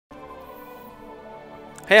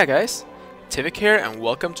Hey guys, Tivik here and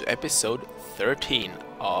welcome to episode 13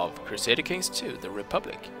 of Crusader Kings 2, The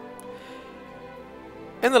Republic.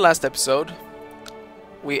 In the last episode,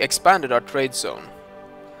 we expanded our trade zone.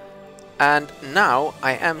 And now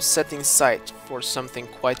I am setting sight for something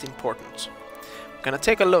quite important. I'm gonna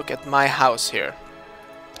take a look at my house here.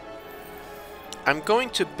 I'm going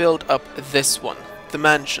to build up this one, the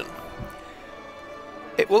mansion.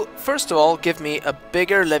 It will first of all give me a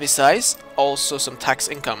bigger levy size, also some tax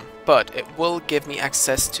income, but it will give me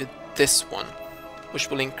access to this one, which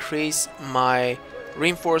will increase my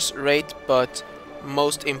reinforce rate, but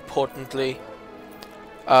most importantly,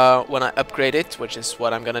 when I upgrade it, which is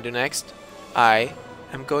what I'm gonna do next, I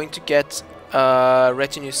am going to get a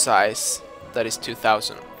retinue size that is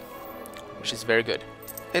 2000, which is very good.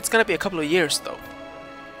 It's gonna be a couple of years though.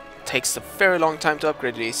 It takes a very long time to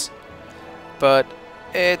upgrade these, but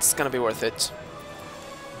it's gonna be worth it.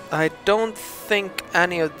 I don't think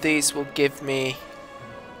any of these will give me...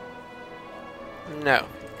 No,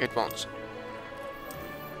 it won't.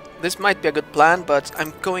 This might be a good plan, but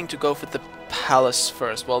I'm going to go for the palace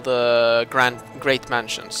first, well, the great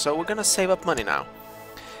mansion. So we're gonna save up money now,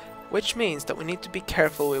 which means that we need to be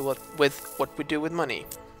careful with what we do with money.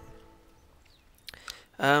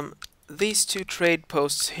 These two trade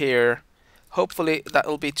posts here, hopefully that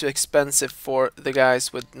will be too expensive for the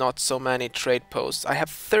guys with not so many trade posts. I have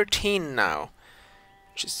 13 now,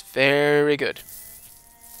 which is very good.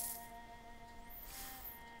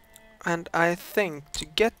 And I think to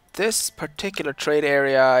get this particular trade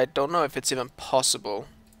area, I don't know if it's even possible.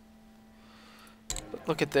 But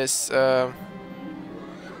look at this. You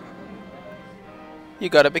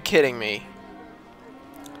gotta be kidding me.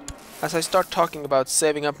 As I start talking about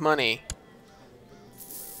saving up money,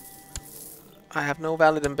 I have no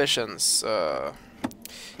valid ambitions.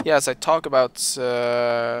 Yes, I talk about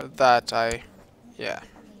that. Yeah.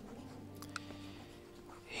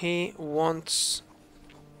 He wants...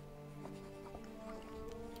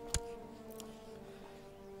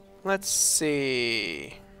 Let's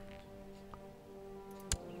see.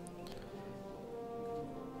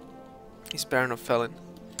 He's Baron of Felon.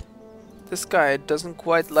 This guy doesn't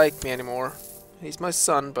quite like me anymore. He's my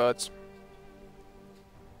son, but...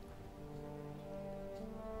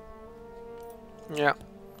 yeah.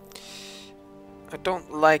 I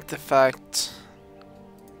don't like the fact...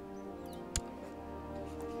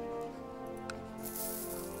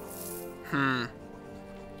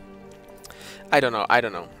 I don't know.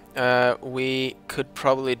 We could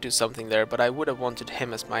probably do something there, but I would have wanted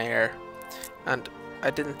him as my heir. And I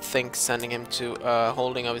didn't think sending him to a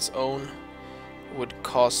holding of his own would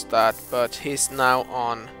cost that, but he's now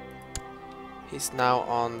on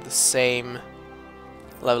the same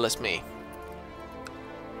level as me.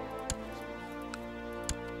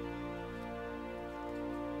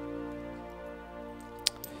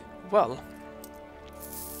 Well,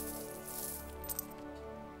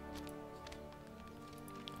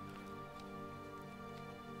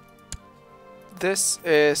 this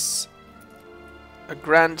is a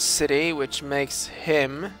grand city, which makes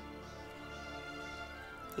him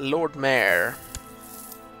Lord Mayor.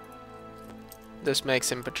 This makes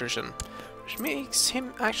him Patrician, which makes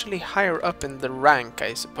him actually higher up in the rank,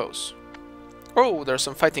 I suppose. Oh, there's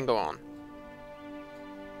some fighting going on.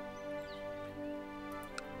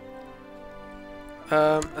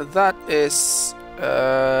 That is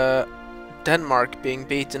Denmark being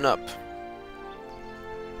beaten up.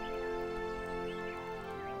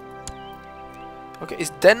 Okay,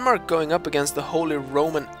 is Denmark going up against the Holy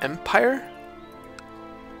Roman Empire?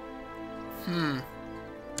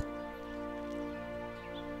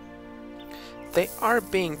 They are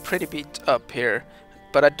being pretty beat up here,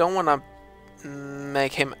 but I don't want to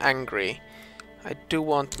make him angry. I do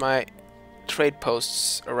want my trade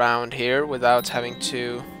posts around here without having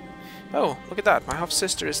to... Oh, look at that, my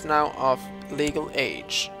half-sister is now of legal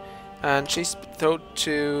age, and she's betrothed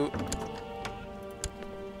to...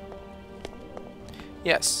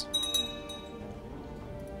 Yes.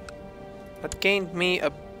 That gained me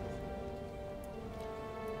a...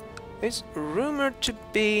 It's rumored to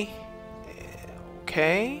be...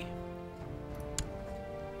 Okay.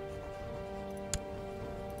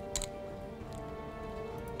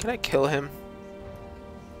 Can I kill him?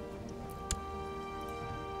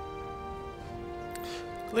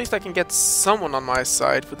 At least I can get someone on my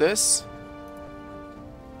side for this.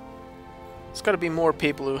 There's gotta be more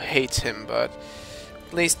people who hate him, but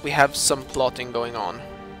at least we have some plotting going on.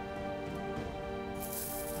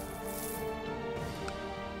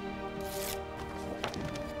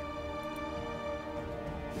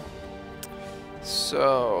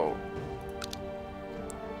 So...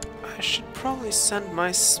 I should probably send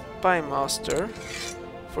my spy master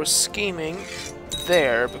for scheming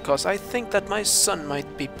there, because I think that my son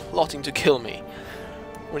might be plotting to kill me,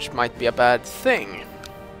 which might be a bad thing.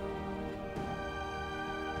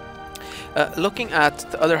 Looking at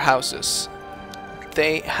the other houses,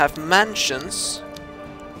 they have mansions,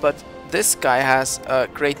 but this guy has a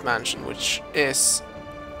great mansion, which is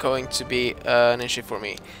going to be an issue for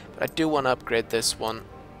me. But I do want to upgrade this one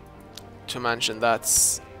to mansion.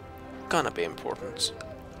 That's gonna be important.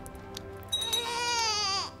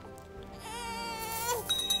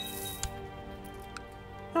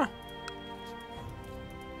 Huh.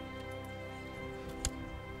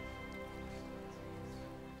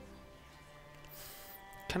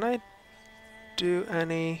 Can I do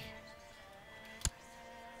any...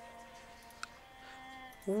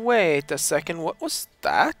 Wait a second, what was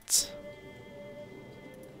that?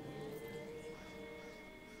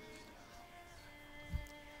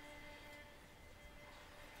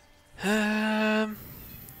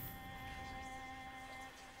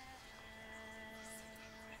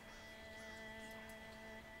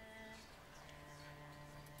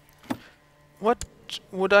 What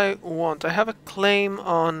would I want? I have a claim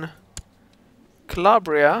on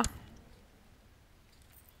Calabria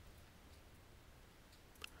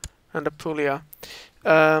and Apulia.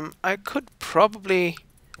 I could probably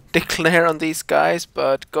declare on these guys,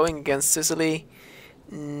 but going against Sicily,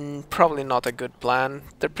 probably not a good plan.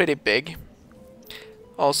 They're pretty big.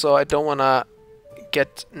 Also, I don't want to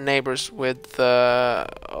get neighbors with...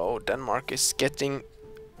 oh, Denmark is getting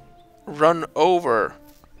run over.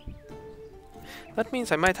 That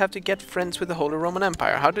means I might have to get friends with the Holy Roman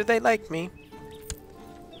Empire. How do they like me?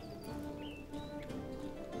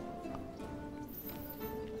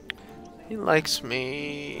 He likes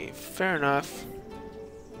me. Fair enough.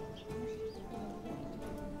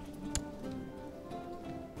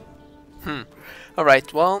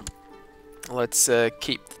 Alright, well, let's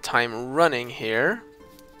keep the time running here.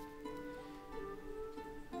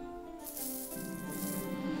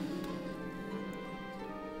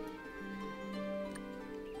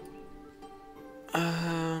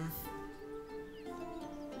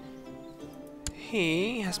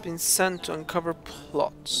 He has been sent to uncover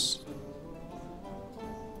plots.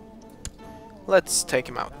 Let's take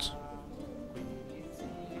him out.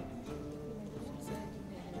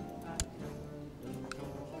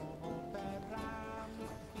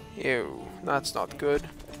 Ew, that's not good.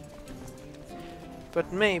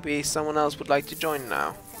 But maybe someone else would like to join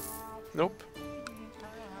now. Nope.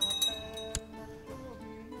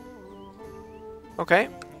 Okay.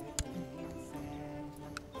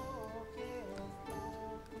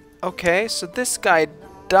 Okay, so this guy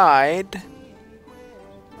died,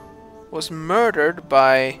 was murdered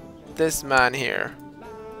by this man here.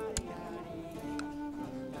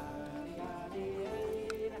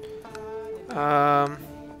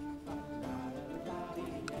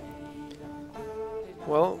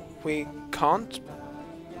 Well, we can't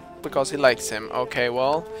because he likes him. Okay,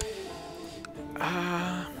 well,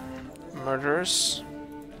 murders.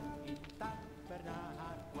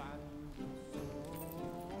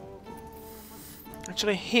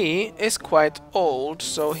 Actually, he is quite old,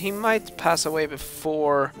 so he might pass away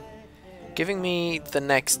before giving me the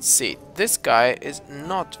next seat. This guy is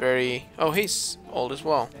not very... Oh, he's old as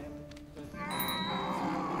well.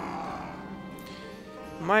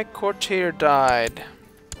 My courtier died.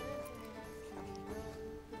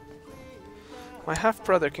 My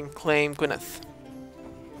half-brother can claim Gwynedd.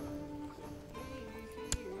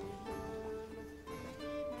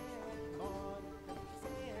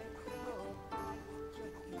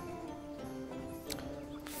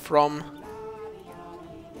 From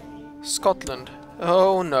Scotland.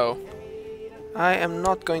 Oh no. I am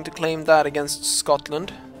not going to claim that against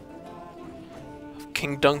Scotland.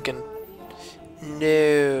 King Duncan.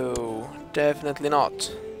 No, definitely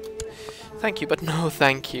not. Thank you, but no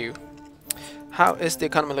thank you. How is the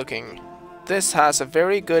economy looking? This has a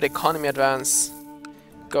very good economy advance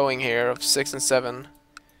going here of 6 and 7.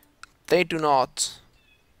 They do not.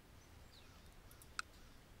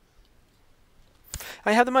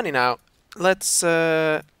 I have the money now. Let's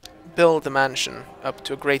build the mansion up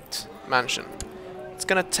to a great mansion. It's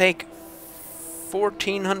gonna take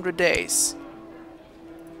 1400 days.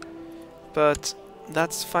 But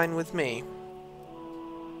that's fine with me.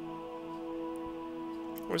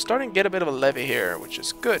 We're starting to get a bit of a levy here, which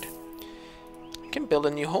is good. I can build a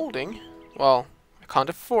new holding. Well, I can't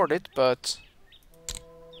afford it, but...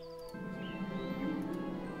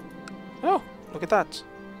 Oh, look at that.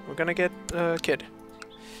 We're gonna get a kid.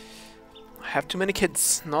 I have too many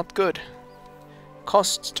kids. Not good.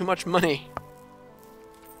 Costs too much money.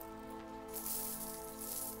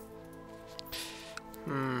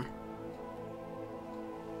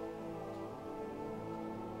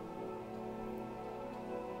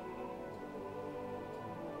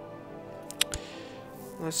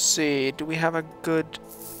 Let's see, do we have a good...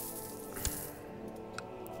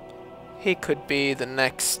 He could be the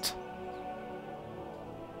next.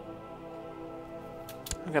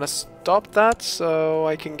 I'm gonna stop that so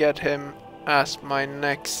I can get him as my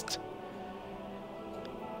next.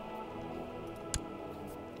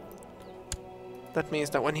 That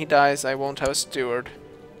means that when he dies I won't have a steward.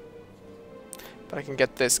 But I can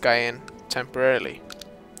get this guy in temporarily.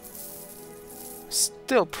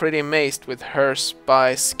 Still pretty amazed with her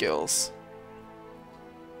spy skills.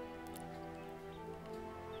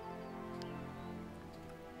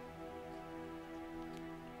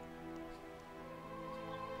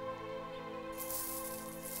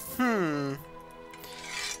 Could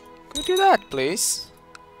do that, please.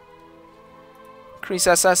 Increase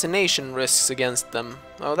assassination risks against them.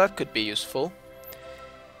 Oh, that could be useful.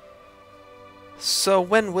 So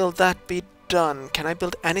when will that be done? Can I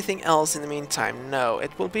build anything else in the meantime? No,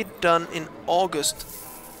 it will be done in August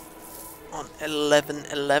on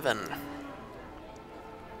 11/11.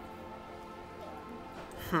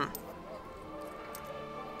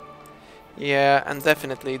 Yeah, and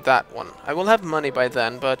definitely that one. I will have money by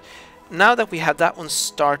then, but now that we have that one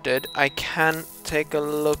started, I can take a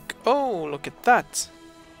look. Oh, look at that.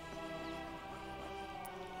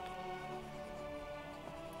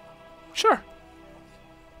 Sure.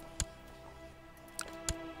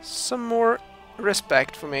 Some more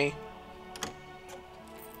respect for me.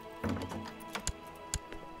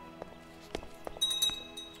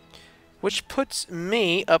 Which puts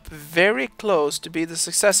me up very close to be the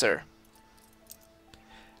successor.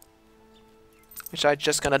 Which I'm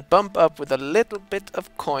just gonna bump up with a little bit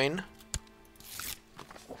of coin.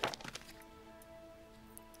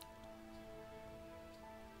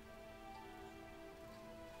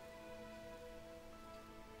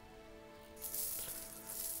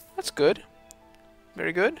 That's good.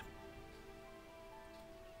 Very good.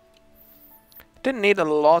 Didn't need a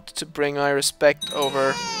lot to bring my respect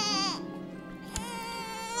over.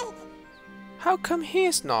 How come he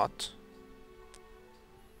is not?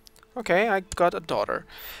 Okay, I got a daughter.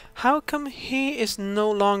 How come he is no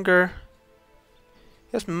longer...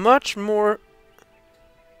 He has much more...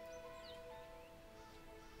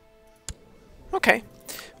 Okay,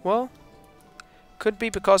 well... Could be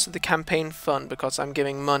because of the campaign fund, because I'm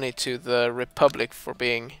giving money to the Republic for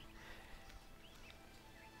being...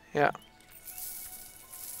 Yeah.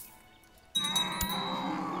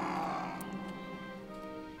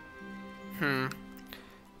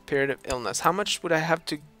 Period of illness. How much would I have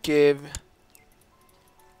to give?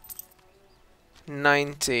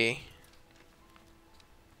 90.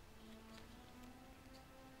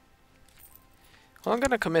 Well, I'm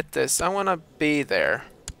gonna commit this. I wanna be there.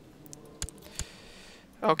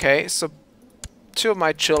 Okay, so 2 of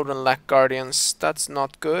my children lack guardians. That's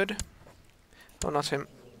not good. Oh, not him.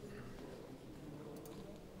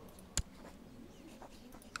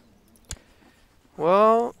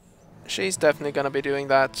 Well, she's definitely gonna be doing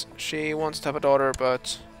that. She wants to have a daughter,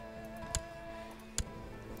 but...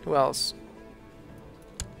 Who else?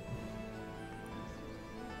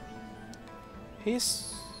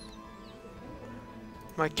 He's...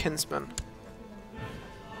 my kinsman.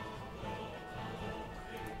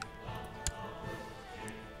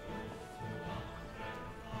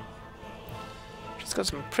 She's got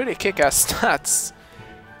some pretty kick-ass stats.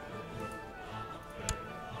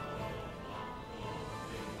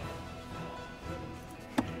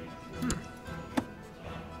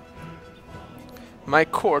 My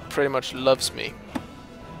court pretty much loves me.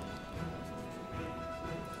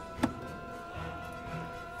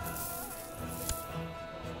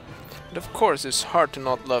 And of course it's hard to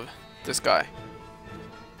not love this guy.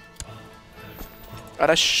 But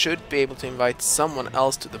I should be able to invite someone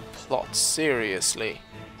else to the plot, seriously.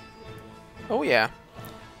 Oh yeah,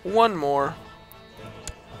 one more.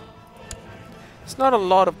 It's not a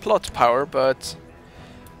lot of plot power, but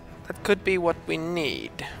that could be what we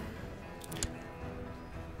need.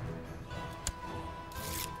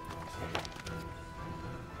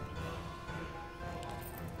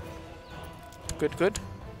 Good, good.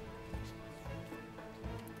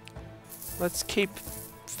 Let's keep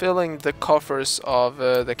filling the coffers of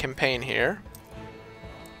the campaign here.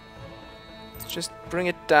 Let's just bring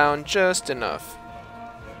it down just enough.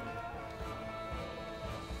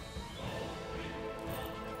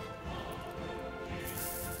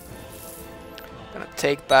 Gonna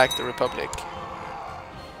take back the Republic.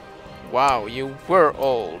 Wow, you were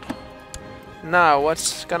old. Now,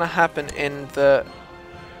 what's gonna happen in the...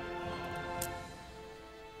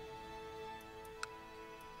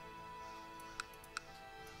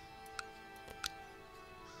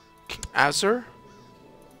 Azur?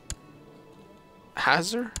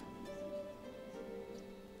 Hazard?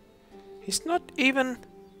 He's not even...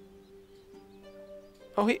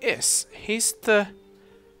 Oh, he is. He's the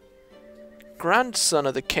grandson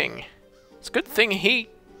of the king. It's a good thing he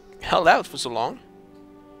held out for so long.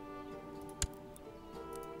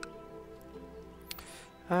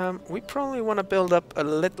 We probably want to build up a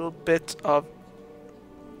little bit of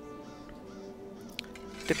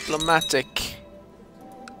diplomatic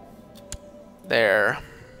there.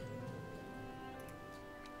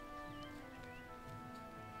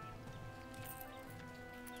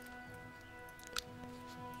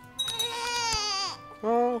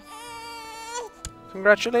 Well,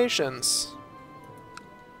 congratulations.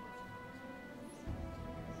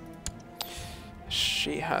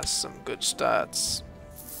 She has some good stats.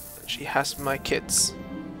 She has my kids.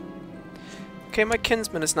 Okay, my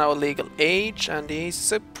kinsman is now a legal age and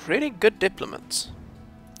he's a pretty good diplomat.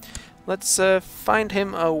 Let's find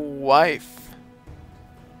him a wife.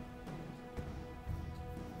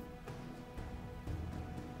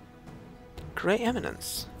 Grey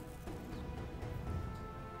Eminence.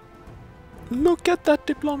 Look at that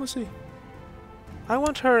diplomacy. I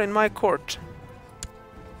want her in my court.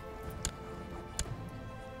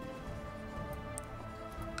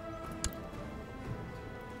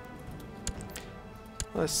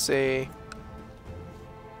 Let's see.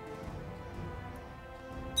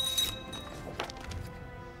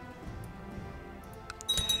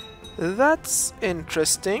 That's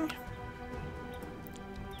interesting.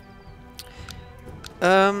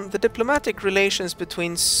 The diplomatic relations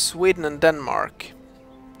between Sweden and Denmark.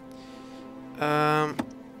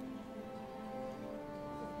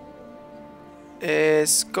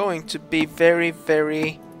 Is going to be very,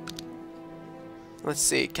 very... Let's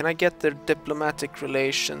see, can I get their diplomatic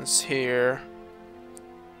relations here?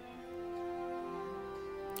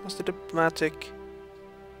 What's the diplomatic?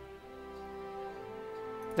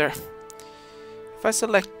 There. If I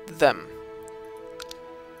select them.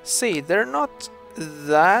 See, they're not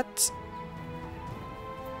that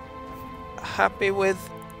happy with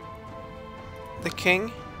the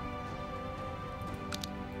king.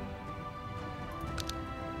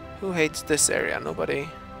 Who hates this area? Nobody.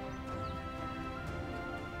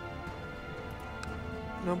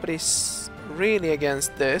 Nobody's really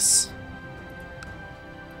against this.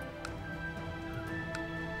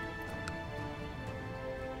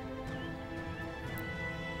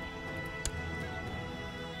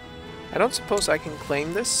 I don't suppose I can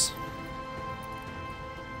claim this.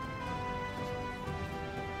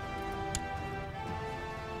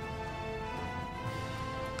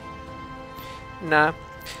 Nah,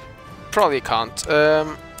 probably can't.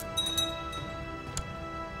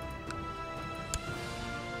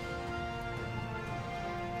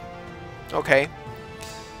 Okay.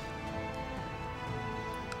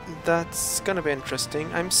 That's gonna be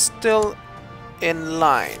interesting. I'm still in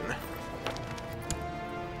line.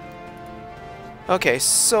 Okay,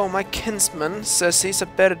 so my kinsman says he's a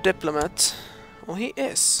better diplomat. Well, he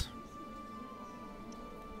is.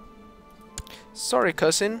 Sorry,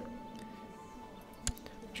 cousin.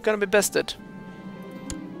 You're gonna be bested.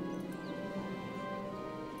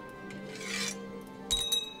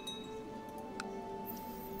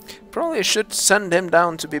 Probably should send him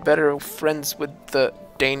down to be better friends with the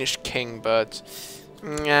Danish king, but...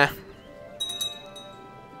 Nah.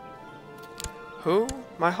 Who?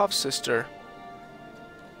 My half-sister.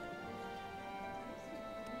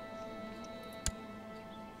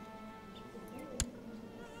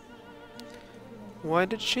 Why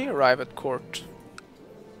did she arrive at court?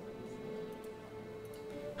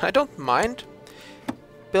 I don't mind.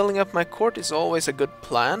 Building up my court is always a good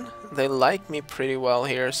plan. They like me pretty well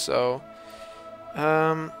here, so...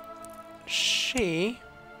 she...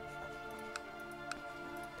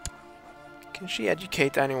 Can she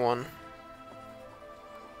educate anyone?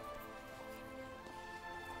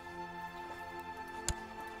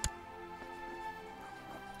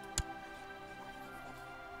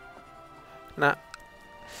 Nah.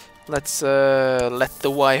 Let's let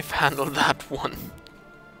the wife handle that one.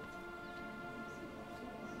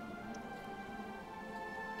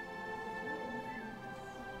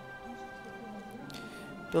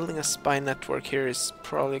 Building a spy network here is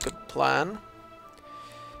probably a good plan.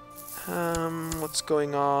 What's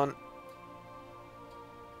going on?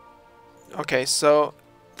 Okay, so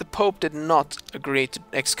the Pope did not agree to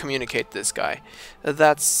excommunicate this guy.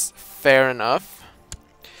 That's fair enough.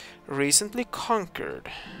 Recently conquered.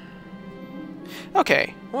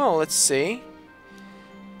 Okay, well, let's see.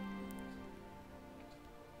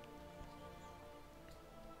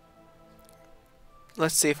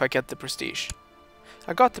 Let's see if I get the prestige.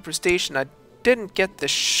 I got the prestige and I didn't get the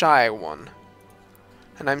shy one.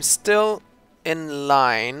 And I'm still in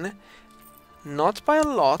line. Not by a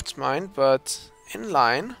lot, mind, but in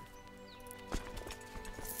line.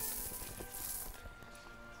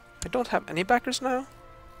 I don't have any backers now.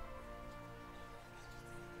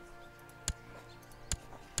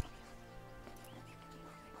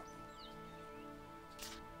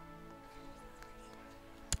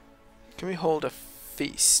 Can we hold a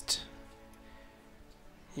feast?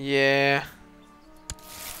 Yeah.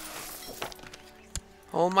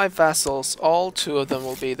 All my vassals, all 2 of them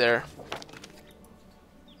will be there.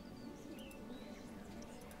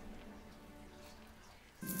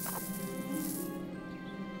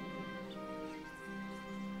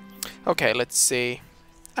 Okay, let's see.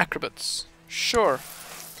 Acrobats. Sure.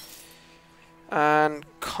 And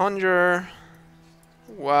conjurer.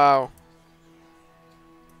 Wow.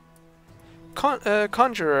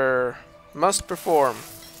 Conjurer. Must perform.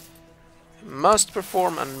 Must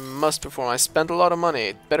perform and must perform. I spent a lot of money.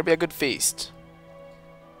 It better be a good feast.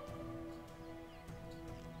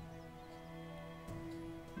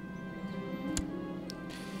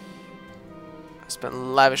 I spent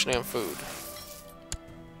lavishly on food.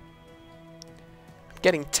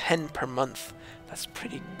 Getting 10 per month. That's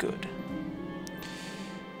pretty good.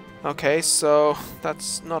 Okay, so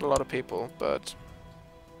that's not a lot of people, but...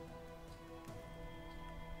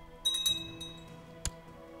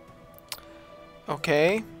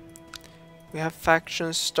 Okay. We have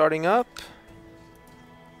factions starting up.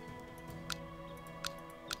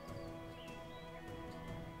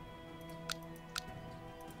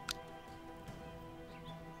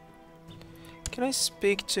 Can I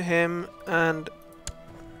speak to him and...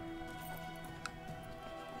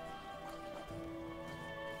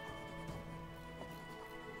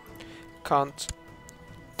 Can't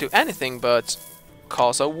do anything but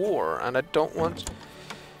cause a war, and I don't want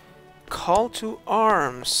call to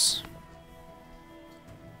arms.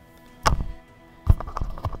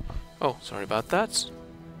 Oh, sorry about that.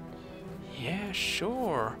 Yeah,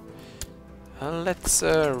 sure. Let's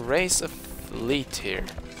raise a fleet here,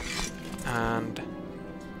 and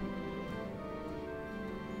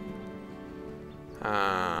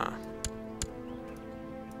I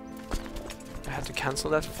had to cancel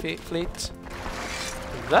that fleet.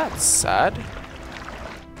 That's sad.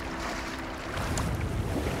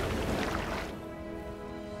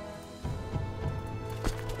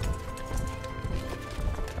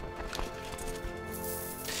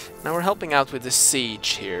 Now we're helping out with the siege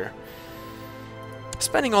here.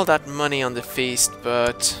 Spending all that money on the feast,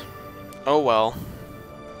 but oh well.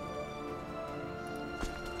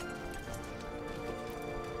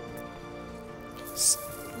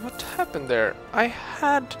 What happened there? I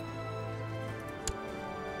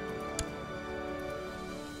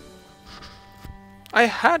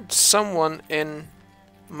had someone in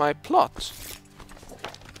my plot.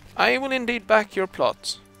 I will indeed back your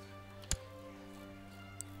plot.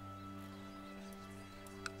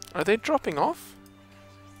 Are they dropping off?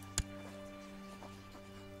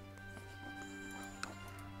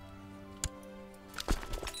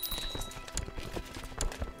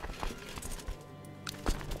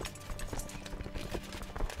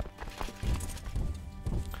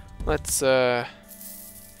 Let's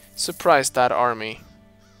surprise that army.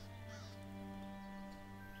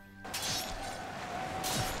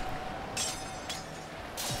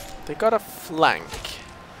 They got a flank.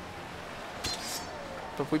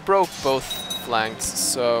 But we broke both flanks,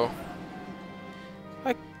 so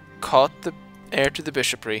I caught the heir to the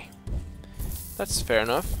bishopry. That's fair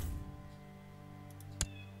enough.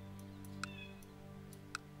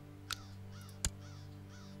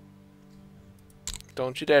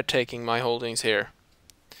 Don't you dare taking my holdings here.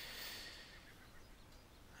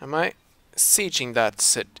 Am I sieging that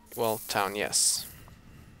town? Yes.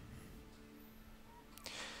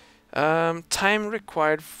 Time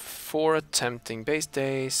required for attempting base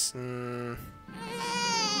days.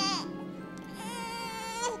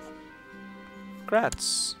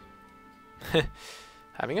 Grats.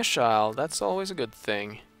 Having a child, that's always a good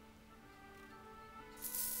thing.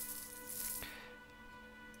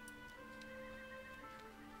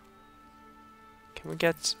 Can we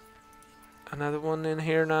get another one in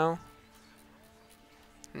here now?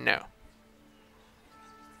 No.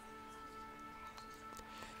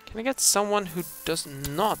 Can I get someone who does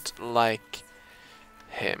not like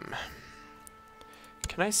him?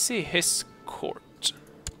 Can I see his court?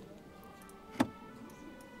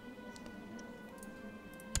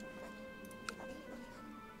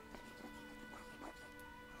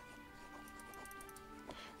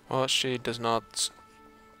 Well, she does not...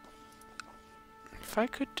 If I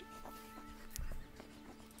could...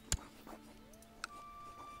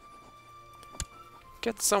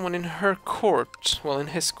 Get someone in her court, well, in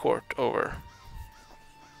his court, over.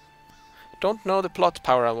 Don't know the plot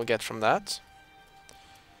power I will get from that.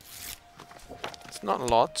 It's not a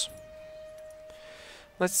lot.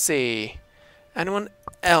 Let's see. Anyone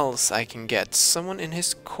else I can get? Someone in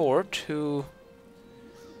his court who...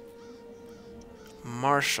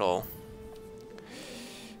 Marshal.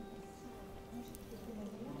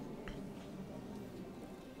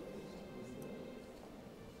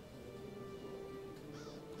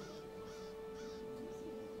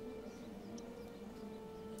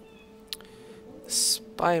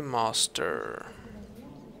 Spy Master.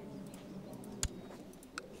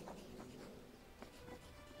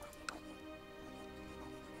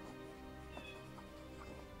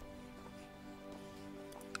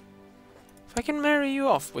 If I can marry you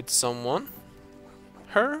off with someone,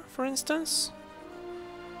 her, for instance,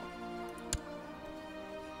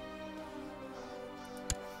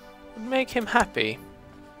 would make him happy.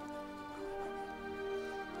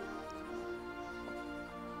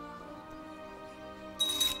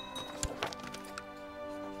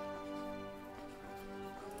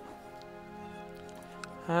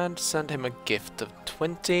 And send him a gift of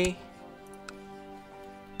 20.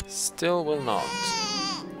 Still will not.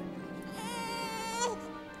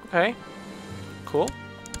 Okay. Cool.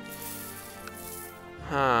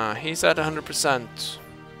 He's at 100%.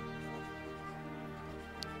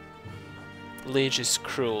 Liege is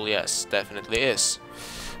cruel, yes, definitely is.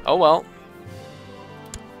 Oh well.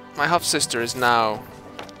 My half-sister is now...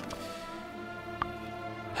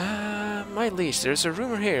 my liege, there's a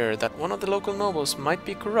rumor here that one of the local nobles might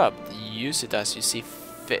be corrupt. Use it as you see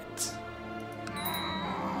fit.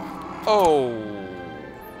 Oh.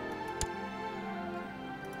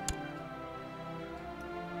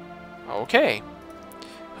 Okay.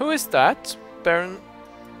 Who is that? Baron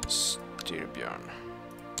Styrbjörn.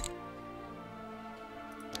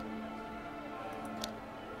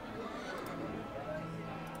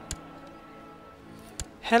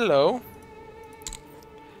 Hello.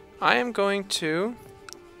 I am going to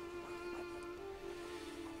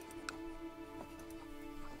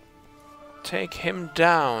take him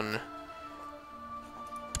down.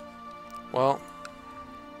 Well,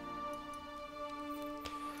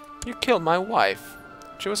 you killed my wife.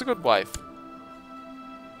 She was a good wife.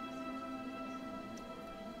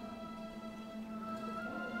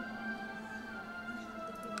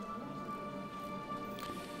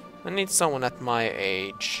 I need someone at my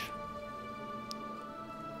age.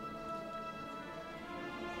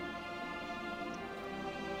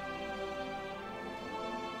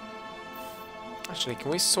 Actually,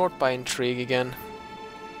 can we sort by intrigue again?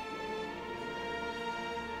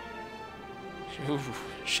 Ooh,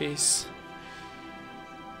 she's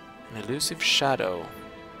an elusive shadow.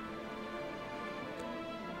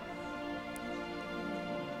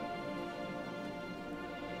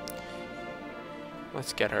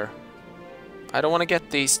 Let's get her. I don't want to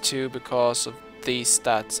get these two because of these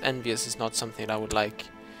stats. Envious is not something that I would like.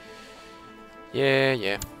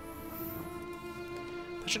 Yeah.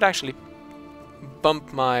 I should actually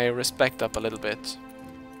bump my respect up a little bit.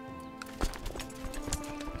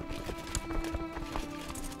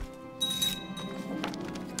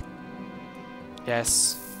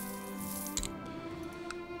 Yes.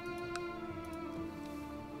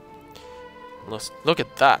 Look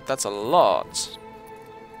at that. That's a lot.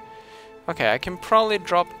 Okay, I can probably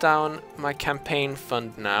drop down my campaign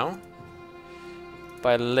fund now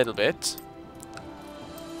by a little bit.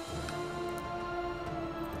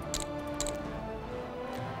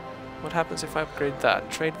 What happens if I upgrade that?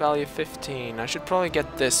 Trade value 15. I should probably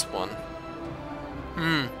get this one.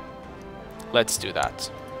 Let's do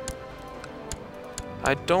that.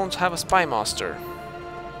 I don't have a spy master.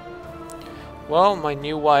 Well, my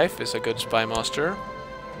new wife is a good spy master.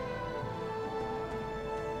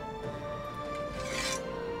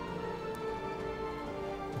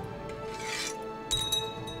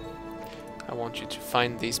 I want you to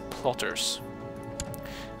find these plotters.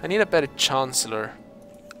 I need a better chancellor.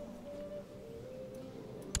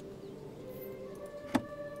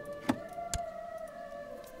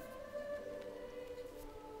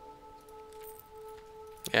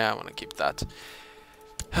 Yeah, I want to keep that.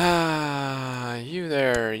 You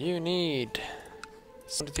there, you need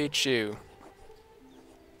someone to teach you.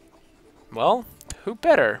 Well, who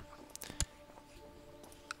better?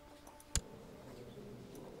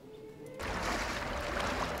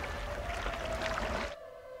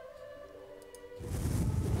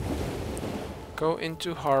 Go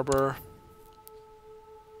into harbor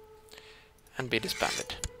and be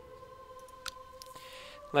disbanded.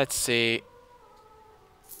 Let's see.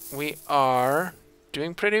 We are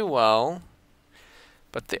doing pretty well.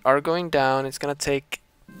 but they are going down. It's gonna take...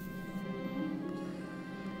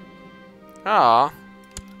 Ah,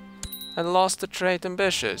 I lost the trait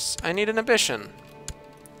ambitious. I need an ambition.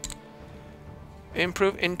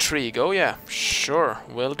 Improve intrigue. Oh yeah, sure,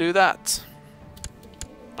 we'll do that.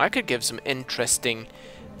 I could give some interesting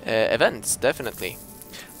events, definitely.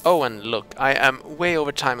 Oh, and look, I am way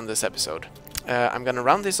over time on this episode. I'm gonna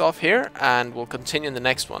round this off here, and we'll continue in the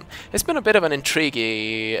next one. It's been a bit of an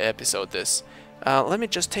intriguing episode, this. Let me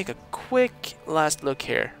just take a quick last look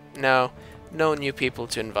here. No new people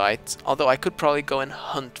to invite, although I could probably go and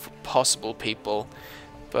hunt for possible people.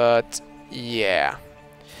 But, yeah.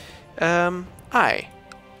 I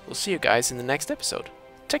will see you guys in the next episode.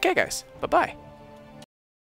 Take care, guys. Bye-bye.